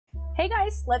Hey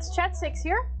guys, Let's Chat 6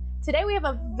 here. Today we have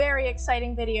a very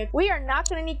exciting video. We are not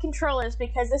going to need controllers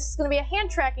because this is going to be a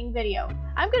hand tracking video.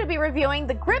 I'm going to be reviewing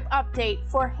the grip update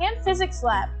for Hand Physics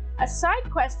Lab, a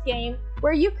SideQuest game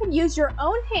where you can use your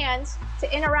own hands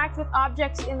to interact with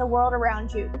objects in the world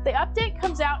around you. The update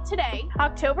comes out today,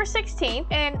 October 16th,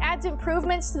 and adds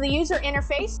improvements to the user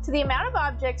interface, to the amount of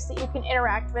objects that you can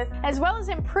interact with, as well as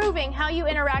improving how you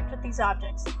interact with these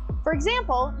objects. For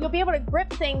example, you'll be able to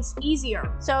grip things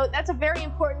easier. So that's a very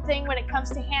important thing when it comes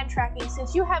to hand tracking,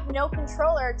 since you have no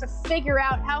controller to figure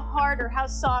out how hard or how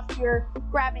soft you're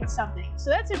grabbing something. So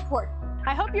that's important.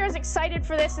 I hope you're as excited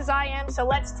for this as I am, so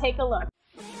let's take a look.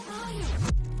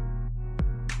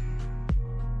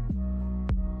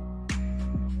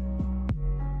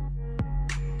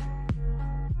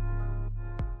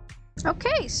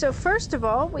 Okay, so first of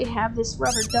all, we have this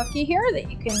rubber ducky here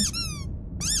that you can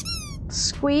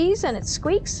squeeze and it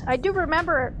squeaks. I do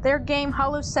remember their game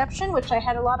Hollowception, which I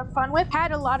had a lot of fun with,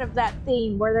 had a lot of that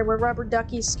theme where there were rubber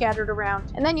duckies scattered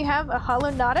around. And then you have a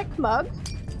Holonautic mug.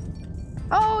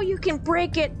 Oh, you can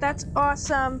break it. That's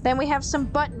awesome. Then we have some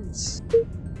buttons.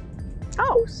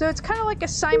 Oh, so it's kind of like a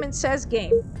Simon Says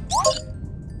game.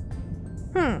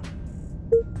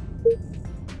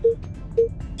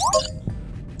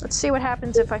 Let's see what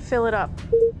happens if I fill it up.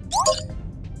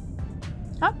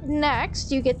 Up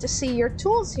next, you get to see your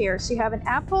tools here. So you have an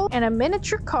apple and a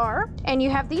miniature car, and you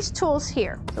have these tools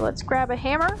here. So let's grab a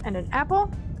hammer and an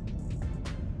apple.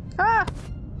 Ah!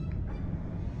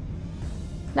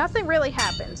 Nothing really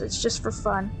happens. It's just for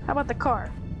fun. How about the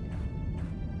car?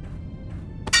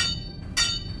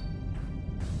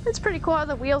 It's pretty cool how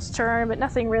the wheels turn, but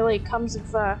nothing really comes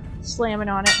of slamming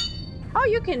on it. Oh,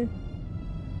 you can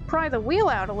pry the wheel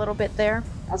out a little bit there.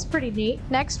 That's pretty neat.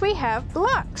 Next, we have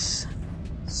blocks.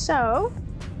 So,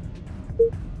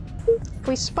 if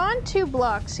we spawn 2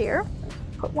 blocks here,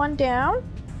 put one down.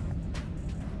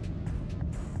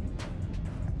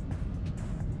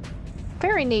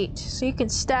 Very neat. So you can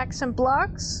stack some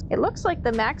blocks. It looks like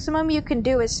the maximum you can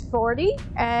do is 40,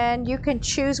 and you can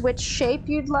choose which shape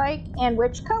you'd like and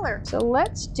which color. So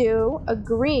let's do a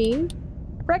green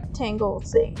rectangle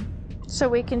thing. So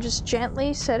we can just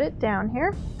gently set it down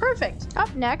here. Perfect.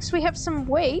 Up next, we have some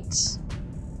weights.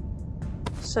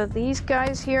 So these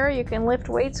guys here you can lift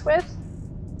weights with.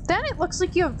 Then it looks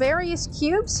like you have various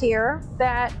cubes here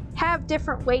that have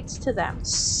different weights to them.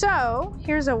 So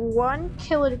here's a 1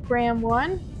 kilogram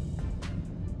one.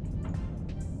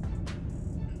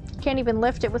 Can't even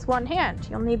lift it with one hand.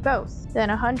 You'll need both. Then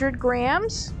 100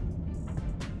 grams.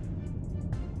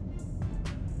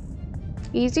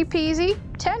 Easy peasy.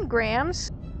 10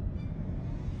 grams.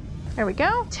 There we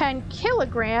go. 10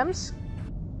 kilograms.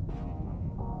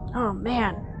 Oh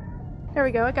man. There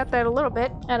we go, I got that a little bit.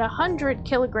 At 100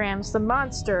 kilograms, the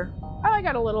monster. Oh, I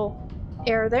got a little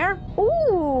air there.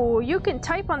 Ooh, you can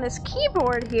type on this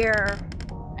keyboard here.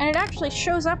 And it actually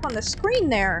shows up on the screen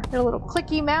there. Got a little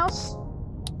clicky mouse.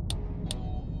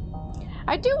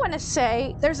 I do want to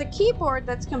say there's a keyboard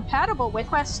that's compatible with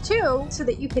Quest 2 so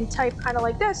that you can type kind of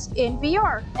like this in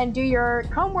VR and do your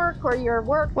homework or your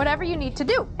work, whatever you need to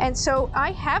do. And so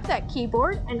I have that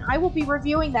keyboard, and I will be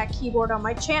reviewing that keyboard on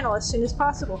my channel as soon as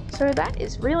possible. So that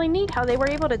is really neat how they were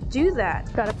able to do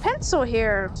that. Got a pencil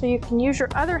here, so you can use your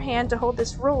other hand to hold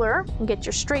this ruler and get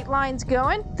your straight lines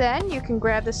going. Then you can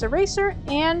grab this eraser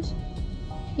and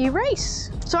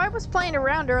erase. So I was playing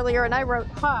around earlier and I wrote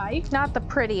hi. Not the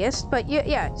prettiest, but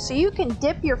yeah. So you can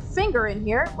dip your finger in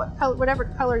here, whatever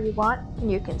color you want,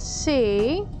 and you can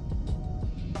see.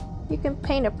 You can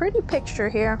paint a pretty picture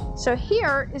here. So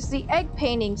here is the egg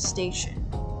painting station.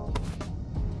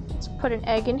 Let's put an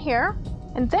egg in here.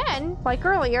 And then, like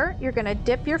earlier, you're gonna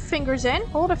dip your fingers in,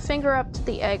 hold a finger up to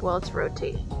the egg while it's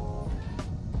rotating.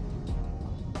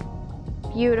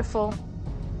 Beautiful.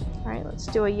 All right, let's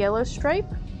do a yellow stripe.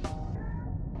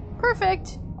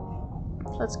 Perfect.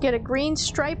 Let's get a green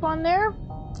stripe on there.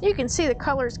 You can see the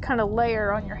colors kind of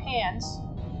layer on your hands.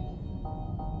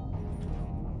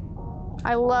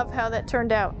 I love how that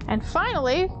turned out. And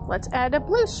finally, let's add a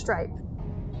blue stripe.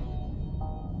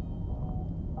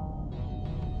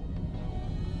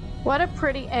 What a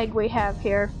pretty egg we have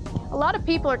here. A lot of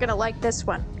people are gonna like this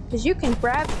one, because you can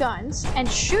grab guns and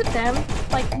shoot them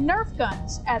like Nerf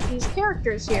guns at these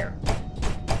characters here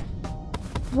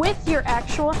with your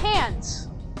actual hands.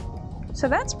 So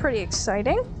that's pretty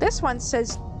exciting. This one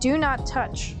says, do not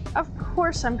touch. Of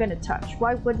course I'm gonna touch.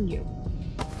 Why wouldn't you?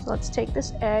 So let's take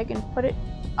this egg and put it...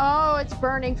 Oh, it's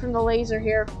burning from the laser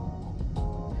here.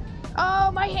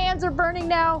 Oh, my hands are burning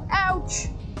now. Ouch!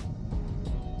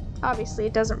 Obviously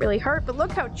it doesn't really hurt, but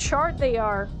look how charred they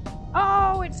are.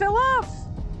 Oh, it fell off!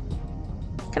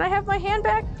 Can I have my hand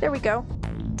back? There we go.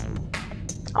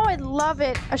 Oh, I love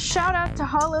it. A shout out to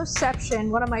Holoception,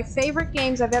 one of my favorite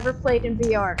games I've ever played in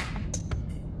VR.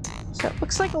 So it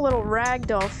looks like a little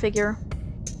ragdoll figure.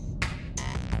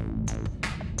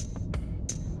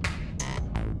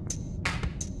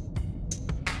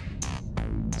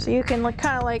 So you can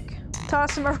kind of like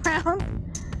toss him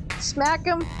around, smack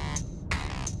him.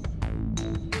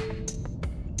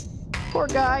 Poor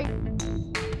guy.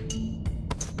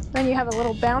 Then you have a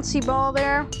little bouncy ball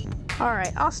there. All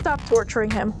right, I'll stop torturing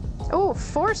him. Oh,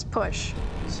 force push.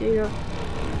 So you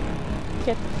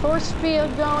get the force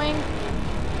field going.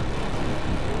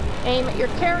 Aim at your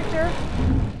character.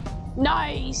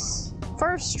 Nice!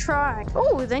 First try.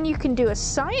 Oh, then you can do a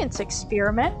science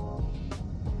experiment.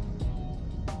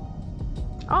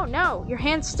 Oh no, your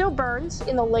hand still burns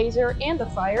in the laser and the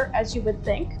fire, as you would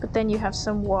think. But then you have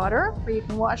some water where you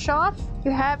can wash off.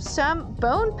 You have some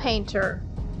bone painter.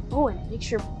 Oh, and it makes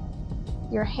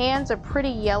your hands a pretty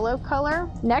yellow color.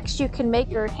 Next, you can make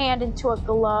your hand into a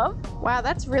glove. Wow,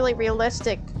 that's really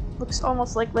realistic. Looks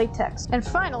almost like latex. And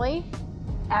finally,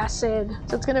 acid.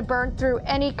 So it's gonna burn through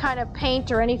any kind of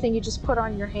paint or anything you just put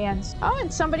on your hands. Oh,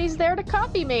 and somebody's there to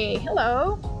copy me.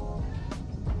 Hello.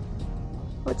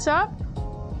 What's up?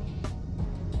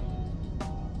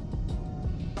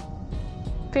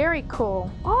 Very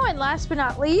cool. Oh, and last but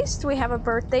not least, we have a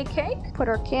birthday cake. Put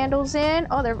our candles in.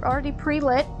 Oh, they're already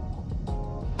pre-lit.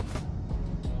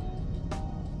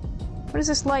 What does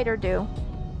this lighter do?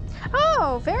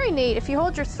 Oh, very neat. If you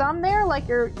hold your thumb there, like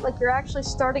you're actually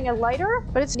starting a lighter,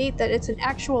 but it's neat that it's an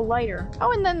actual lighter.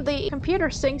 Oh, and then the computer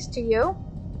sings to you.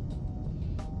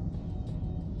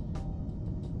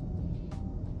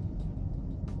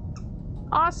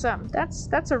 Awesome.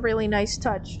 That's a really nice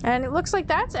touch. And it looks like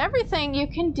that's everything you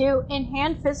can do in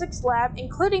Hand Physics Lab,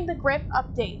 including the grip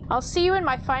update. I'll see you in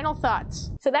my final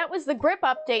thoughts. So that was the grip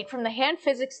update from the Hand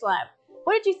Physics Lab.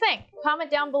 What did you think? Comment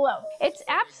down below. It's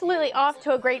absolutely off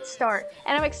to a great start,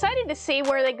 and I'm excited to see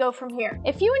where they go from here.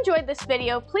 If you enjoyed this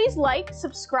video, please like,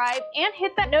 subscribe, and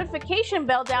hit that notification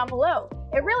bell down below.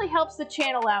 It really helps the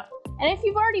channel out. And if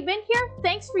you've already been here,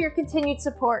 thanks for your continued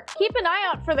support. Keep an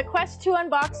eye out for the Quest 2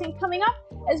 unboxing coming up,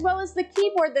 as well as the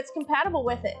keyboard that's compatible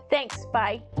with it. Thanks,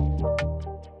 bye.